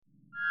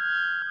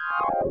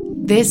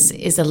This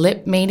is a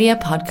Lip Media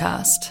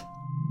podcast.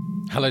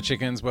 Hello,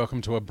 chickens.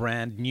 Welcome to a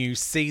brand new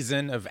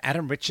season of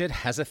Adam Richard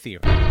Has a Theory.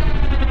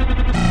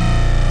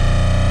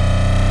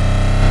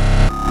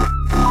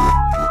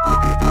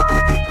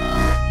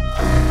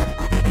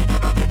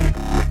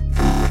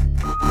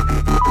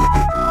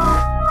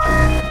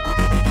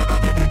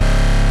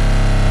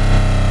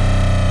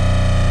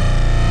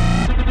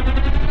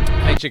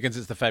 Hey, chickens.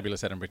 It's the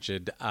fabulous Adam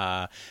Richard,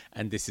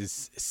 and this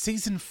is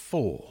season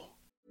 4.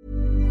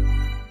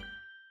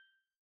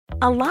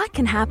 A lot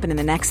can happen in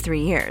the next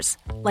 3 years.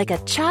 Like a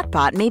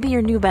chatbot may be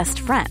your new best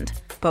friend.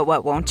 But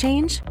what won't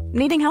change?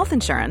 Needing health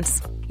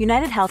insurance.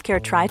 United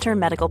Healthcare Tri-Term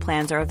Medical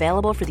Plans are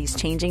available for these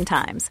changing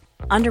times.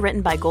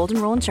 Underwritten by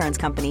Golden Rule Insurance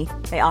Company,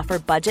 they offer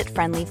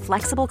budget-friendly,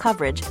 flexible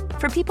coverage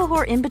for people who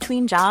are in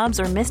between jobs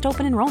or missed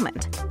open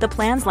enrollment. The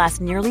plans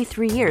last nearly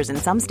 3 years in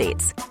some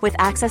states, with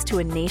access to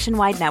a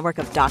nationwide network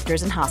of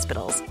doctors and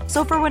hospitals.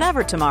 So for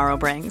whatever tomorrow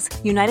brings,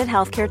 United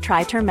Healthcare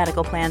Tri-Term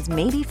Medical Plans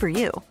may be for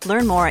you.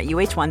 Learn more at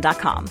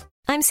uh1.com.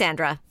 I'm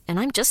Sandra, and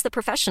I'm just the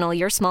professional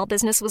your small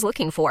business was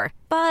looking for.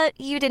 But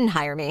you didn't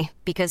hire me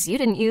because you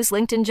didn't use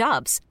LinkedIn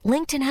Jobs.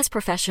 LinkedIn has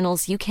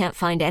professionals you can't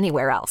find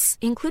anywhere else,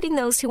 including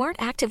those who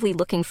aren't actively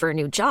looking for a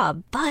new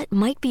job, but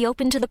might be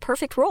open to the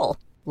perfect role,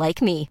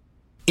 like me.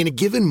 In a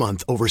given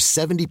month, over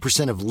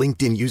 70% of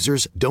LinkedIn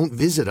users don't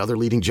visit other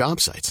leading job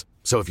sites.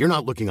 So if you're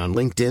not looking on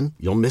LinkedIn,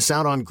 you'll miss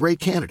out on great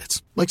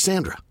candidates like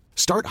Sandra.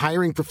 Start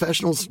hiring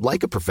professionals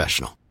like a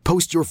professional.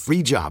 Post your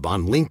free job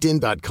on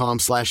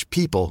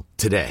linkedin.com/people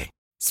today.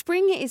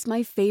 Spring is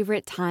my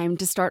favorite time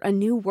to start a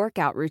new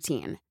workout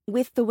routine.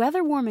 With the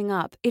weather warming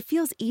up, it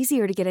feels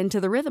easier to get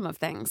into the rhythm of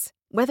things.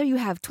 Whether you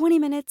have 20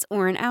 minutes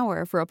or an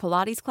hour for a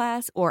Pilates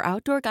class or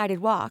outdoor guided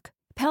walk,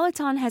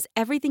 Peloton has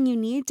everything you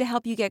need to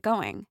help you get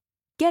going.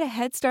 Get a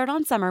head start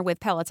on summer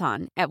with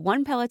Peloton at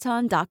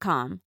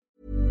onepeloton.com.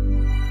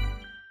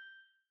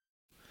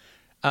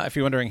 If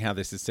you're wondering how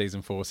this is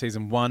season 4,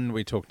 season 1,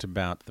 we talked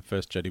about the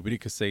first Jodie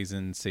Whittaker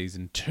season.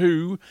 Season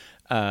 2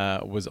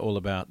 was all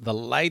about the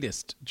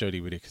latest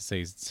Jodie Whittaker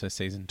season, so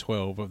season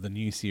 12 of the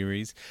new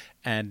series.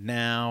 And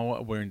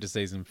now we're into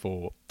season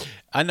 4.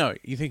 I know,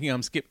 you're thinking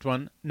I'm skipped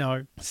one.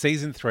 No.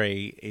 Season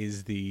 3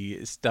 is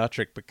the Star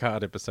Trek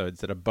Picard episodes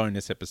that are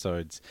bonus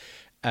episodes.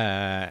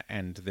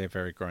 And they're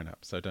very grown up,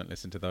 so don't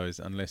listen to those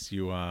unless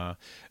you are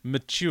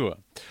mature.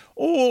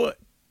 Or,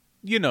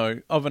 you know,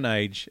 of an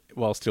age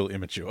while still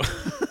immature.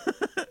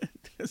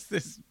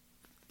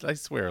 They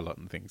swear a lot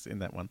in things in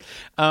that one.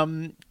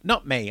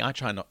 Not me. I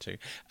try not to.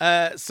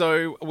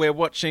 So we're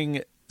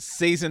watching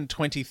season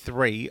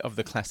 23 of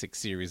the classic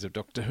series of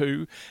Doctor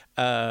Who,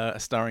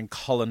 starring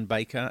Colin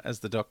Baker as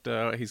the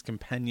Doctor. His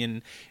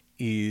companion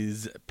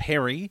is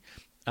Perry,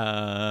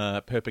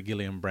 Purple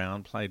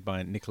Gilliam-Brown, played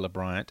by Nicola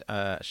Bryant.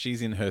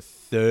 She's in her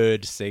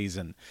 3rd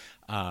season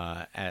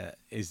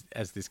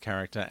as this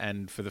character,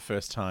 and for the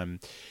first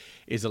time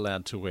is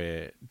allowed to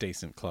wear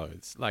decent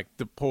clothes. Like,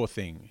 the poor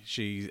thing,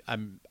 she's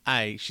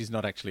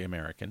not actually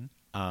American,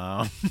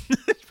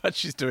 but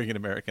she's doing an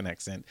American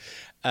accent.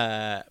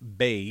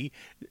 B,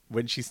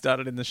 when she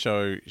started in the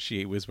show,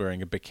 she was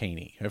wearing a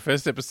bikini. Her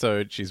first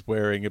episode, she's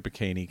wearing a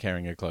bikini,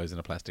 carrying her clothes in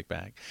a plastic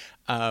bag.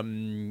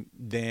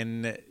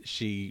 Then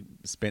she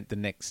spent the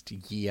next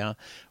year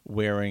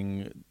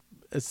wearing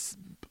a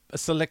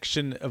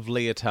selection of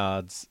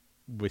leotards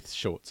with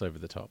shorts over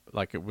the top.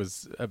 Like, it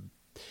was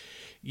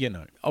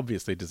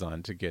obviously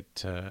designed to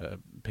get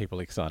people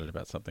excited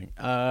about something.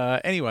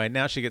 Anyway,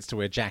 now she gets to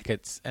wear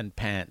jackets and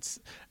pants,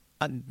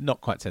 and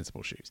not quite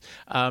sensible shoes.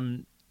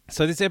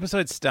 So this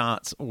episode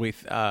starts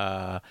with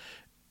an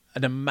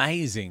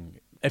amazing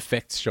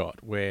effects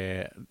shot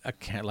where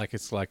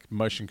it's like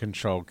motion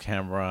control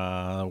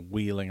camera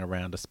wheeling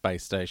around a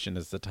space station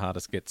as the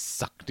TARDIS gets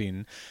sucked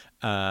in,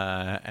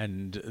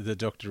 and the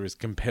Doctor is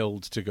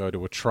compelled to go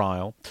to a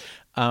trial,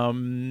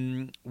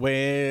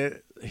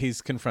 where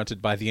he's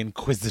confronted by the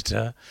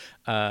Inquisitor,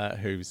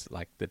 who's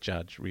like the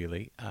judge,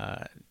 really.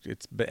 And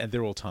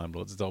they're all Time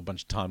Lords. There's a whole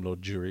bunch of Time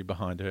Lord jury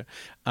behind her.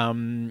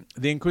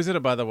 The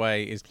Inquisitor, by the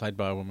way, is played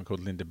by a woman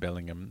called Linda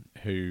Bellingham,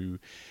 who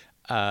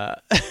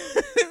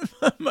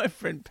my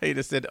friend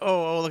Peter said,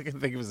 all I can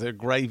think of is her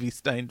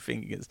gravy-stained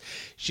fingers.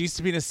 She used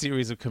to be in a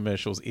series of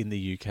commercials in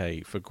the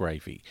UK for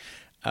gravy.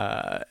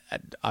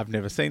 And I've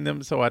never seen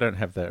them, so I don't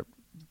have that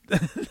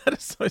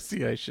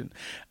association.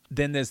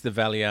 Then there's the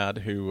Valeyard,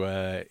 who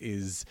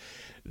is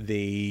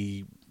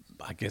the,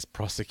 I guess,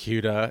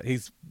 prosecutor.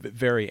 He's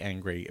very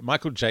angry.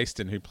 Michael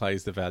Jaston, who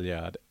plays the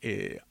Valeyard,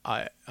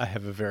 I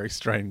have a very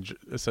strange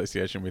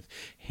association with.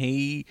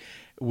 He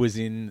was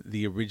in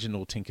the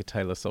original Tinker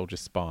Tailor Soldier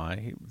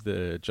Spy,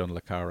 the John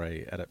le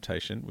Carre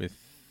adaptation with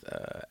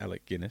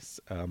Alec Guinness.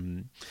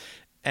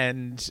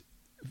 And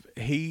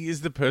he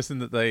is the person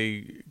that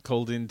they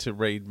called in to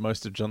read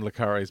most of John le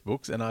Carre's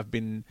books, and I've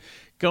been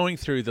going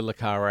through the le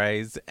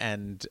Carres,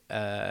 and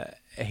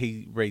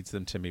he reads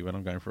them to me when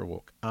I'm going for a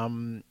walk.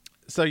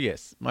 So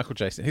yes, Michael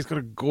Jason. He's got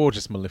a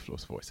gorgeous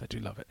mellifluous voice. I do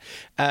love it.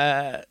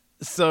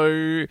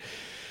 So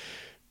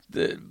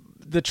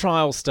the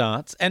trial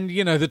starts, and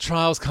the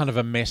trial's kind of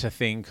a meta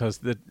thing because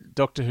the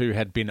Doctor Who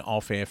had been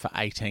off air for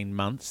 18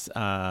 months.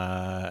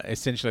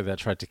 Essentially, they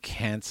tried to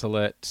cancel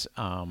it.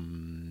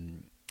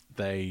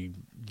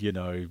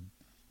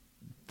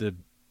 The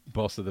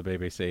boss of the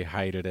BBC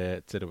hated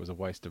it, said it was a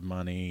waste of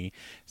money.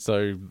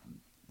 So,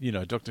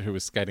 Doctor Who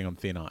was skating on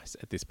thin ice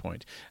at this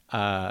point.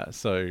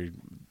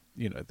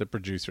 The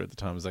producer at the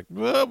time was like,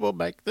 well, we'll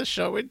make the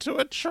show into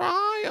a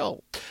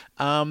trial.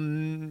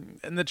 And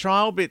the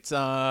trial bits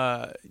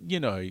are,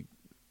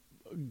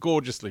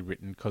 gorgeously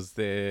written because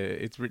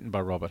it's written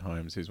by Robert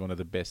Holmes, who's one of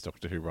the best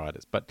Doctor Who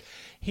writers. But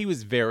he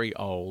was very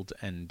old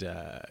and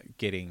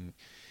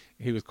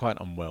he was quite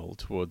unwell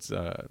towards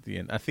the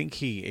end. I think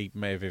he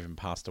may have even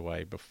passed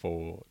away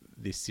before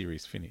this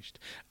series finished.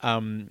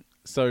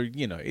 So,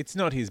 it's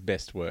not his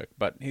best work,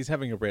 but he's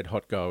having a red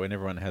hot go and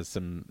everyone has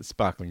some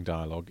sparkling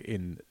dialogue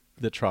in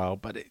the trial,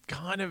 but it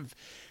kind of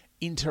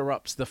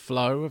interrupts the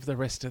flow of the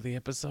rest of the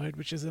episode,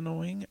 which is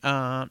annoying.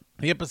 The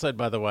episode,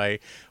 by the way,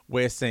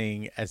 we're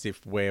seeing as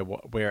if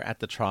we're at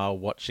the trial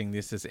watching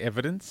this as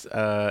evidence.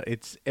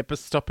 It's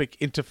Epistopic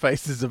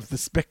Interfaces of the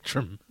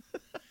Spectrum,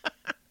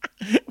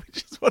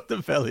 which is what the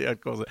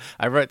Valiant calls it.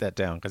 I wrote that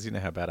down because you know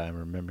how bad I am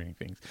remembering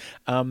things.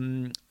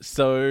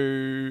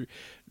 So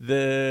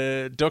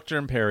the Doctor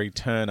and Peri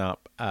turn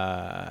up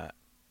on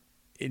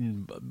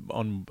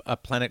a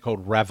planet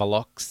called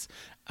Ravalox,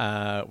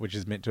 which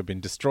is meant to have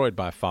been destroyed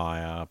by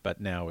fire, but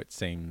now it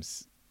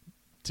seems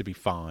to be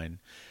fine.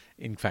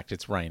 In fact,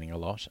 it's raining a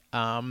lot.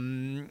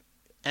 And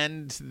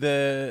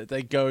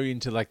they go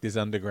into like this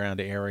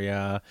underground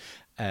area.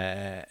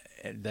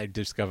 They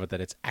discover that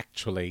it's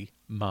actually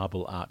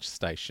Marble Arch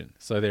Station.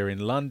 So they're in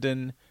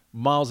London,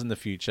 miles in the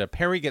future.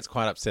 Peri gets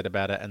quite upset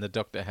about it, and the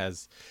Doctor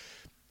has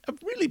a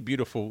really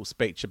beautiful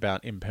speech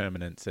about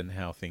impermanence and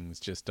how things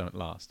just don't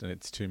last. And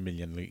it's 2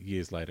 million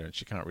years later, and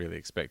she can't really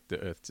expect the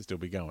Earth to still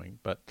be going.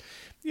 But,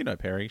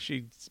 Peri,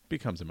 she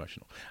becomes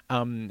emotional.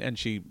 And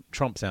she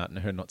tromps out in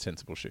her not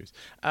sensible shoes.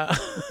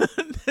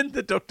 Then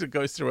the Doctor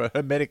goes through a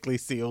hermetically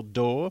sealed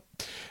door.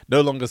 No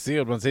longer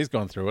sealed once he's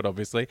gone through it,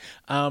 obviously.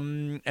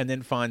 And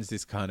then finds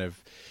this kind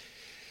of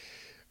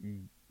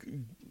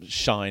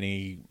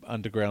shiny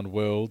underground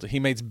world. He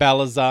meets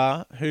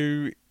Balazar,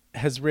 who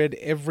has read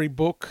every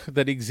book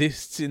that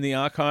exists in the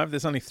archive.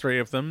 There's only 3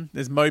 of them.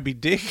 There's Moby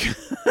Dick,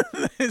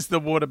 there's the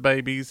Water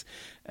Babies,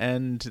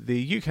 and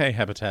the UK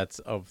habitats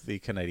of the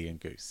Canadian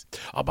goose.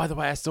 Oh, by the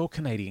way, I saw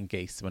Canadian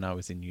geese when I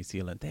was in New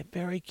Zealand. They're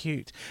very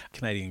cute.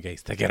 Canadian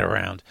geese, they get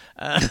around.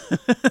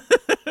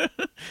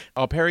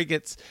 Peri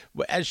gets,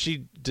 as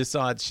she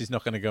decides she's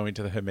not going to go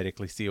into the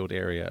hermetically sealed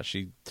area,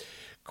 she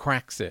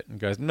cracks it and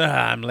goes,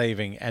 nah, I'm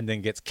leaving, and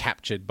then gets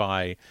captured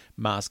by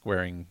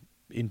mask-wearing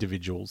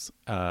individuals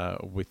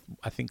with,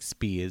 I think,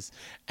 spears,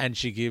 and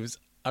she gives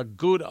a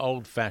good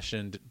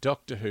old-fashioned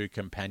Doctor Who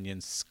companion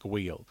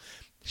squeal.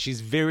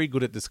 She's very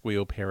good at the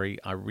squeal, Peri.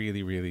 I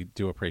really, really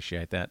do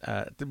appreciate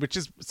that, which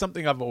is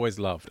something I've always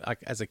loved.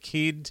 As a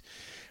kid,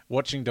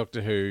 watching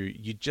Doctor Who,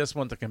 you just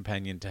want the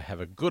companion to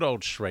have a good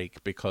old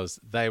shriek because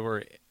they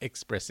were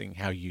expressing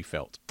how you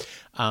felt.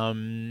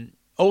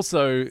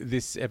 Also,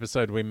 this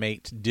episode, we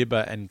meet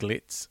Dibber and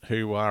Glitz,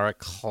 who are a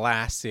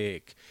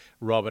classic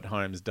Robert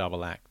Holmes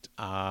double act.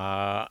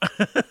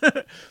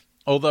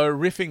 Although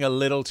riffing a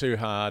little too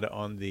hard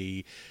on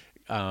the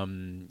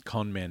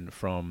con men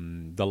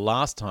from the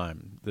last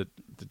time that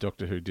the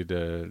Doctor Who did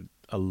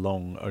a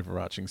long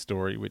overarching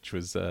story, which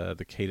was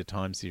the Key to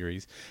Time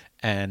series.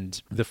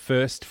 And the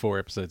first 4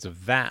 episodes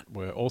of that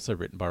were also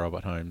written by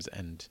Robert Holmes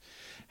and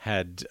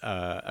had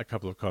a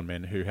couple of con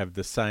men who have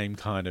the same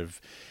kind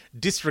of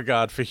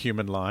disregard for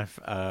human life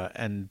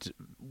and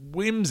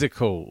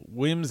whimsical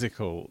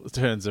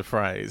turns of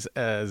phrase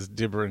as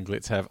Dibber and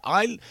Glitz have.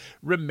 I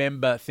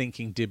remember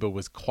thinking Dibber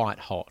was quite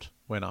hot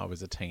when I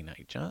was a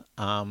teenager.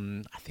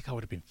 I think I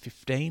would have been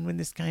 15 when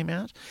this came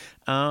out.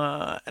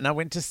 And I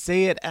went to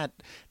see it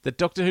at the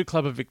Doctor Who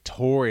Club of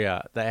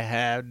Victoria.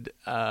 They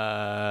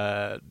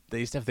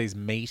used to have these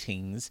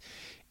meetings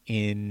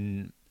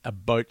in a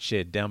boat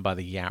shed down by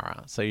the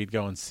Yarra. So you'd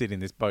go and sit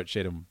in this boat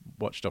shed and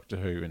watch Doctor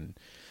Who and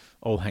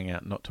all hang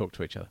out and not talk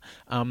to each other.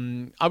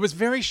 I was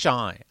very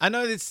shy. I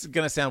know this is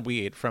going to sound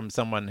weird from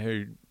someone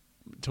who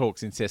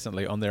talks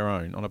incessantly on their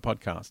own on a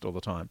podcast all the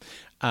time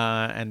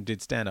and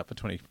did stand-up for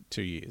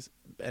 22 years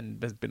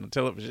and has been on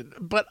television.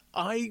 But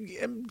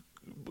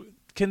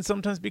can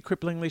sometimes be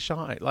cripplingly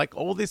shy. Like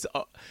all this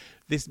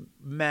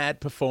mad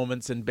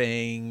performance and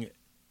being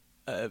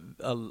a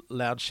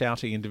loud,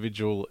 shouty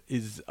individual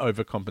is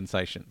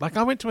overcompensation. Like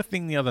I went to a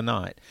thing the other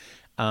night,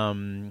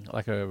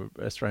 like a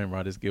Australian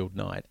Writers Guild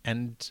night,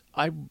 and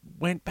I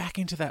went back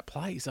into that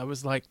place. I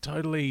was like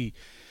totally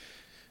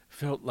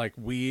felt like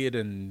weird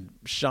and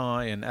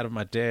shy and out of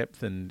my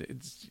depth, and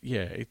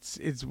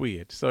it's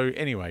weird. So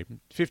anyway,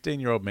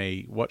 15-year-old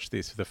me watched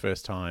this for the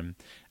first time,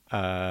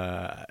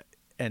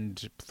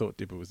 and thought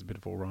Dibber was a bit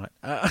of all right.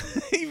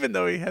 Even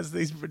though he has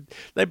these...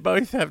 Dibber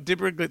and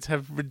Glitz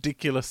have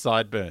ridiculous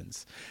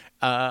sideburns.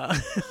 That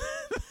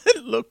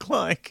look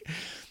like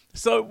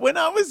So when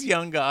I was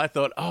younger, I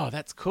thought, oh,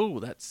 that's cool.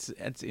 That's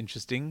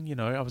interesting. You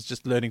know, I was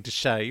just learning to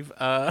shave.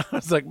 I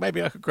was like,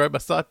 maybe I could grow my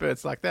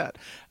sideburns like that.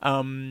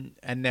 And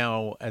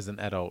now, as an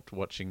adult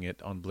watching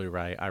it on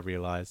Blu-ray, I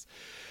realize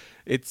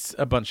it's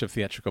a bunch of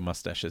theatrical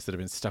mustaches that have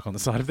been stuck on the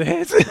side of their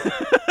heads.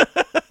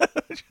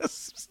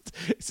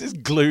 It's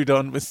just glued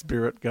on with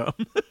spirit gum.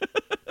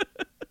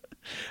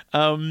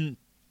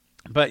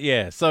 But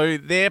yeah, so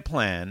their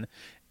plan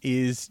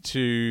is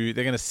they're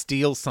going to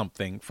steal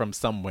something from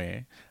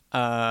somewhere.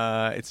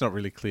 It's not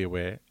really clear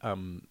where,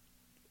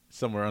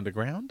 somewhere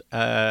underground.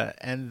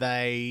 And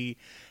they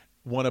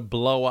want to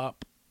blow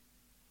up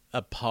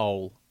a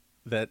pole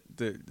that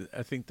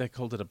I think they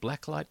called it a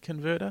blacklight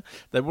converter.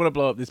 They want to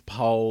blow up this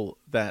pole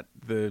that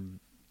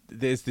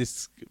there's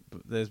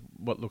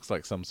what looks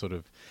like some sort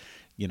of,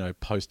 you know,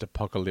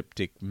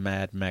 post-apocalyptic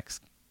Mad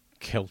Max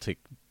Celtic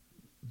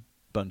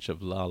bunch of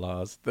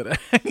lalas that are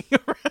hanging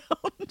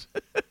around.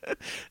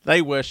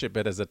 They worship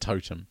it as a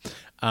totem.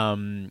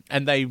 And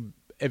they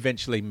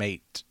eventually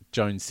meet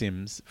Joan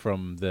Sims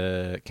from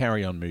the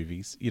Carry On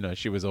movies. You know,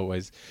 she was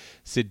always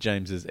Sid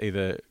James's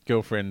either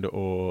girlfriend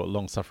or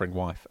long-suffering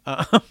wife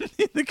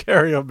in the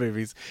Carry On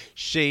movies.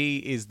 She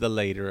is the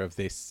leader of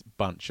this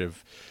bunch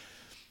of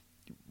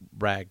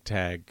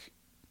ragtag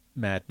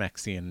Mad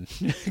Maxian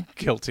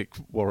Celtic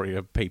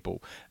warrior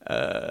people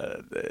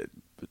that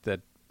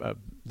are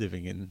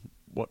living in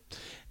what it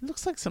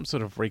looks like some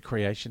sort of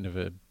recreation of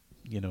a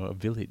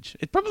village.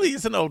 It probably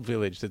is an old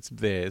village that's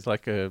there. It's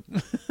like a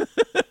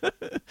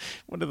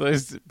one of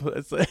those.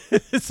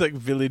 It's like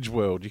Village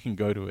World. You can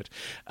go to it.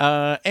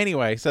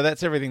 Anyway, so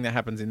that's everything that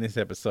happens in this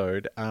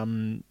episode.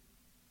 I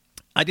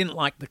didn't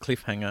like the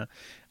cliffhanger.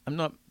 I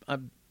like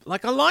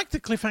the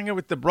cliffhanger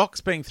with the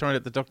rocks being thrown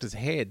at the Doctor's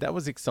head. That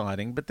was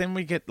exciting. But then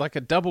we get like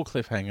a double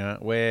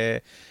cliffhanger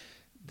where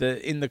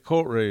in the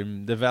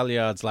courtroom, the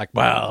Valeyard's like,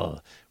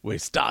 well, we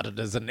started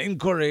as an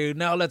inquiry,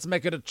 now let's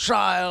make it a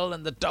trial,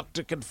 and the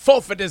Doctor can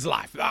forfeit his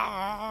life.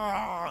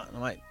 Ah! I'm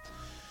like,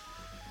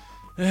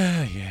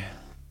 yeah.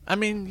 I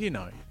mean, you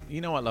know,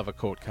 I love a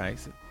court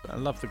case. I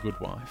love The Good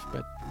Wife,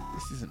 but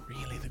this isn't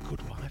really The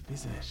Good Wife,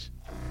 is it?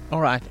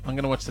 All right, I'm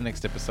going to watch the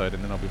next episode,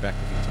 and then I'll be back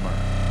with you tomorrow.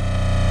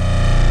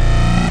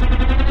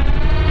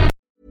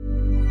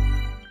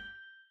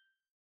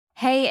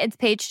 Hey, it's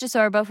Paige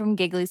DeSorbo from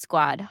Giggly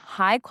Squad.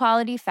 High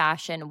quality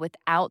fashion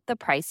without the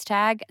price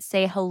tag.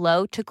 Say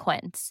hello to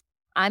Quince.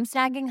 I'm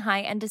snagging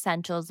high-end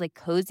essentials like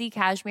cozy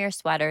cashmere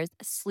sweaters,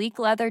 sleek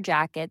leather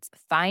jackets,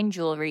 fine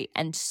jewelry,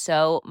 and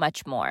so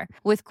much more.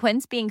 With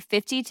Quince being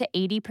 50 to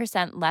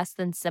 80% less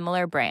than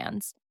similar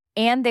brands.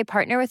 And they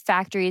partner with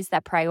factories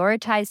that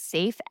prioritize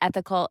safe,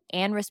 ethical,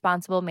 and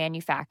responsible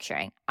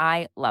manufacturing.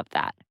 I love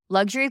that.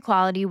 Luxury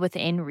quality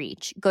within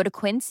reach. Go to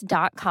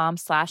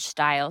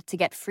quince.com/style to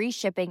get free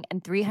shipping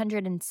and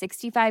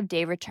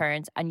 365-day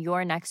returns on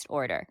your next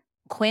order.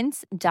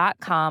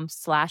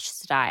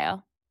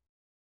 Quince.com/style.